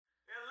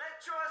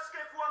hecho es que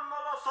cuando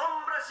los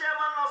hombres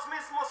llevan los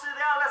mismos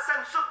ideales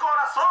en su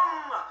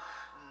corazón,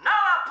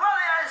 nada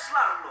puede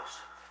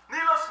aislarlos, ni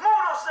los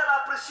muros de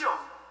la prisión,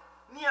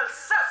 ni el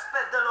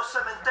césped de los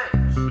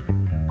cementerios.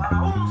 Para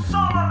un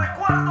solo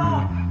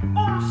recuerdo,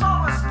 un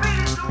solo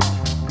espíritu,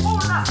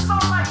 una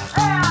sola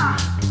idea,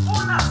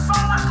 una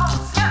sola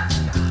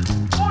conciencia,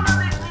 una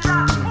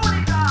dignidad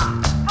única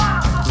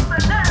para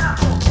sostener a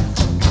todos.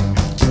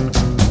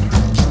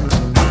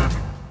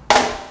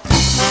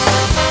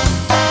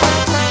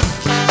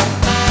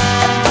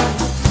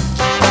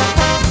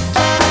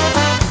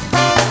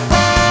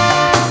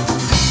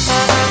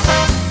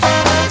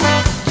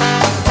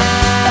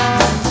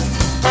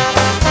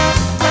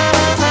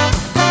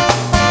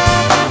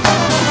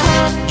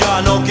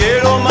 Ya no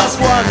quiero más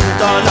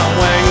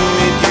Guantanamo en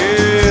mi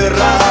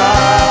tierra.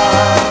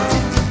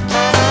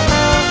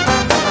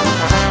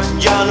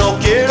 Ya no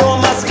quiero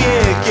más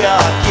que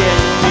aquí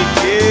en mi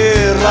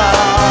tierra.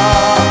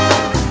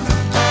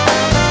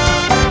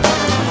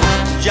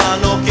 Ya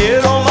no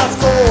quiero más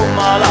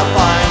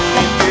Comalapa en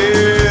mi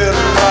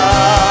tierra.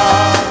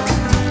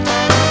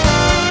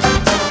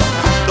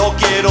 No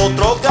quiero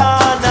otro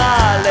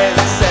canal en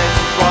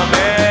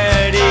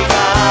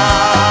Centroamérica.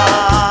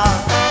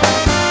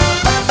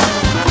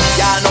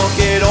 Ya no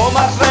quiero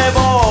más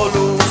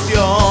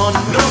revolución.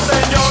 No,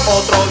 señor.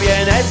 Otro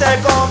viene y se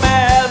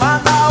come el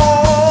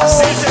mandao.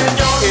 Sí,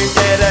 señor.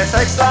 Interés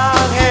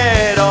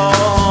extranjero.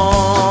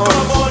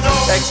 ¿Cómo no?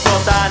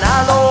 Explotan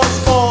a los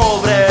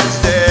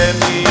pobres de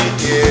mi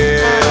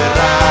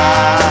tierra.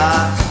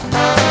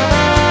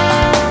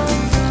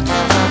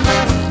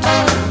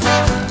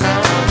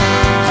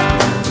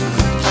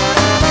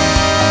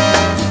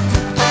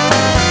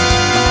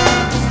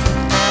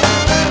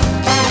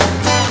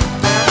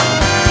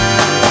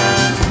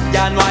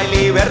 Ya no hay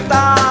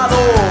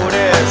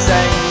libertadores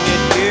en mi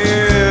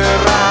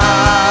tierra.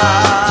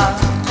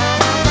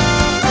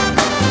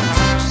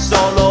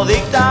 Solo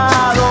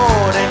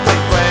dictadores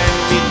encuentro en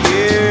mi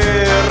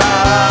tierra.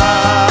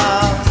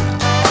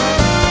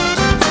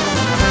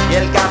 Y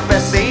el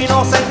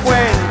campesino se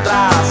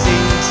encuentra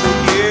sin su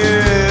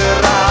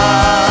tierra.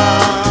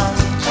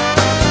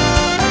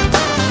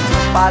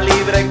 Pa'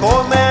 libre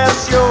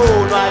comercio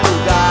no hay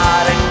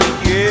lugar en mi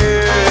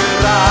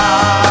tierra.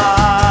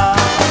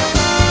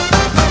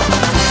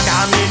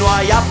 Camino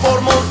allá por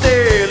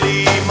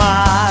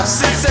Montelimar.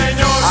 Sí,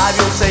 señor.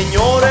 Había un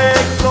señor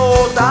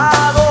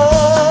explotado.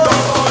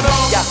 ¿Cómo no?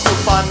 Y a su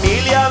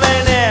familia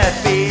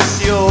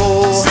benefició.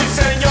 Sí,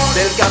 señor.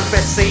 Del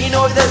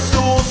campesino y de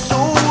su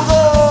sudor.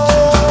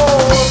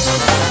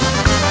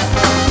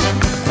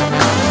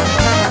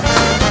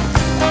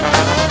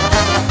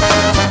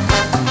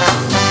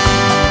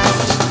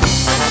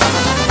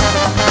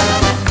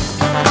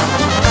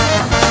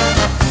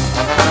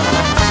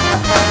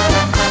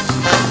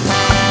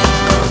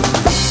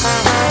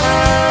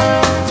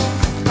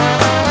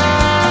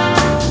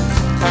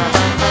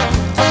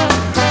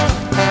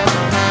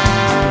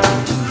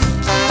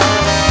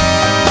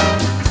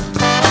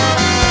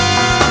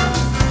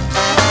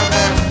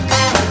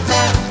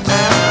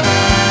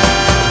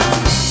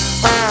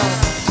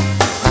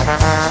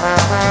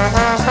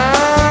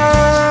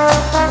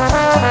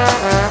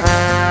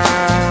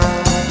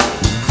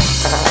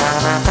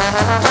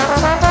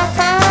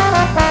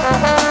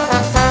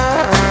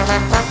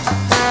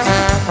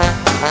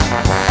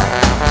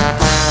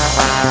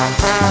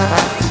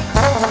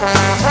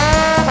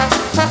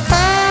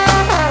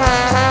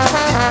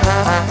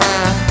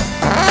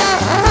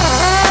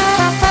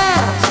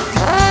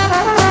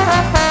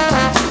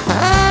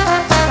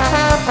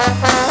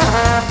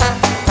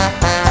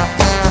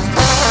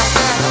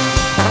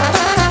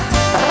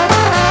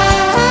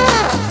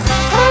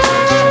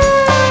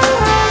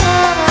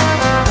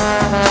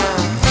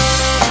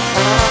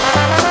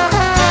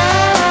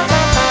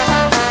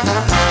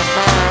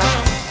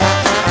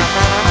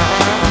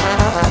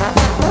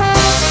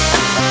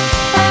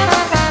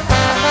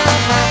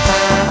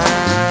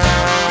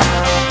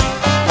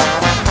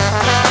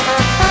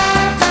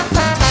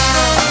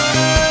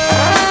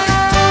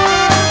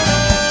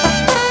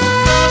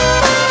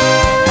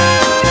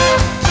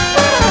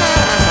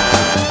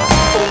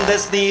 Un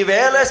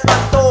desnivel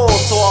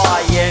espantoso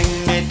hay en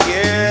mi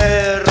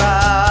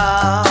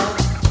tierra.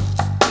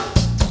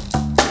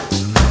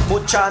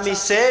 Mucha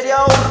miseria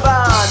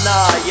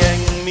urbana hay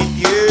en mi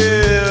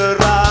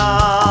tierra.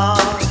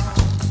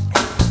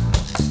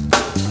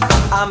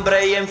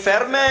 Hambre y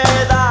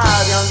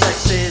enfermedad ya no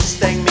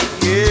existe en mi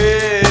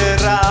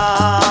tierra.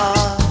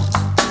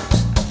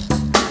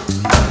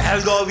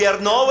 El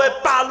gobierno ve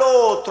pa'l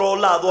otro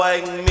lado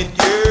en mi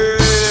tierra.